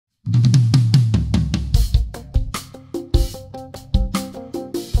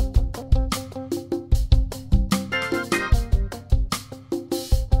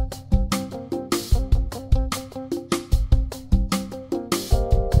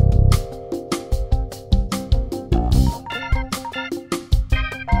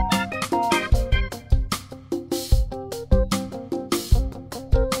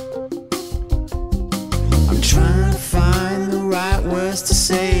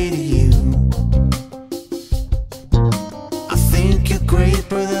say to you, I think you're great,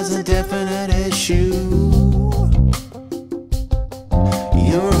 but there's a definite issue.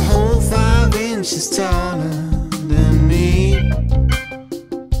 You're a whole 5 inches taller than me.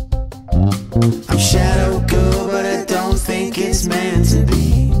 I'm shadow girl, but I don't think it's meant to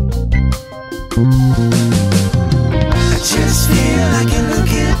be. I just feel like you're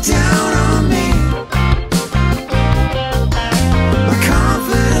looking down on me. My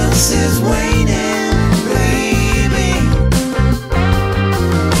confidence is waning, baby.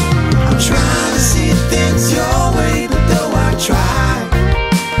 I'm trying to see things your way, but though I try,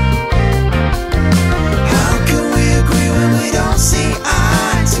 how can we agree when we don't see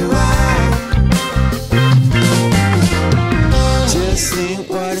eye to eye? Just think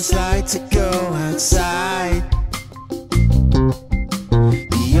what it's like to go outside.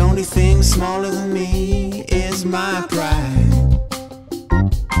 The only thing smaller than me is my pride.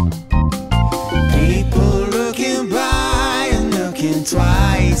 People looking by and looking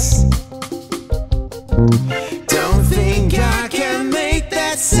twice. Don't think I can make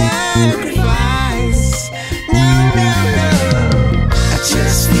that sacrifice. No, no, no. I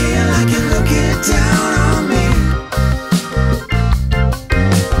just feel like you're looking down on me.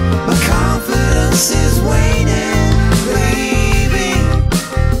 My confidence is waning, baby.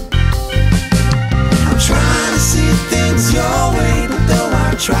 I'm trying to see things your way, but though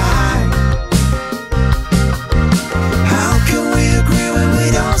I try, how can we agree when we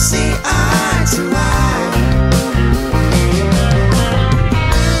don't see eye to eye?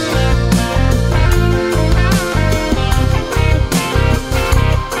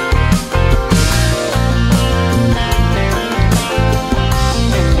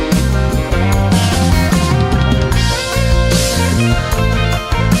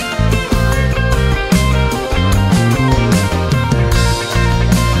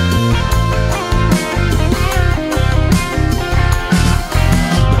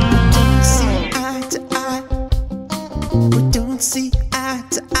 We don't see eye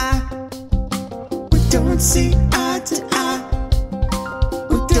to eye. We don't see eye to eye.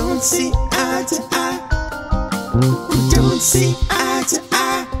 We don't see eye to eye. We don't see eye to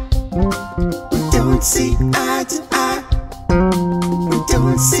eye. We don't see eye to eye. We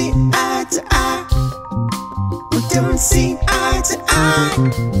don't see eye to eye. We don't see eye to eye.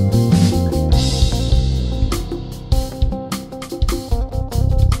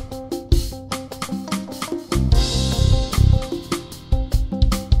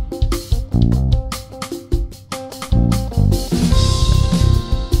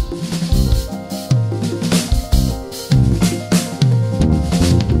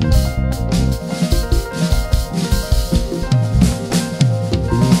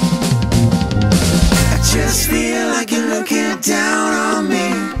 Just feel like you're looking down on me.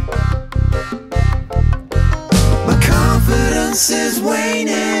 My confidence is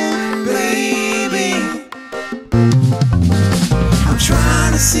waning, baby. I'm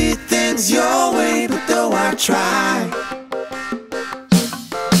trying to see things your way, but though I try,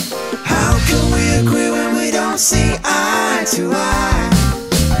 how can we agree when we don't see eye to eye?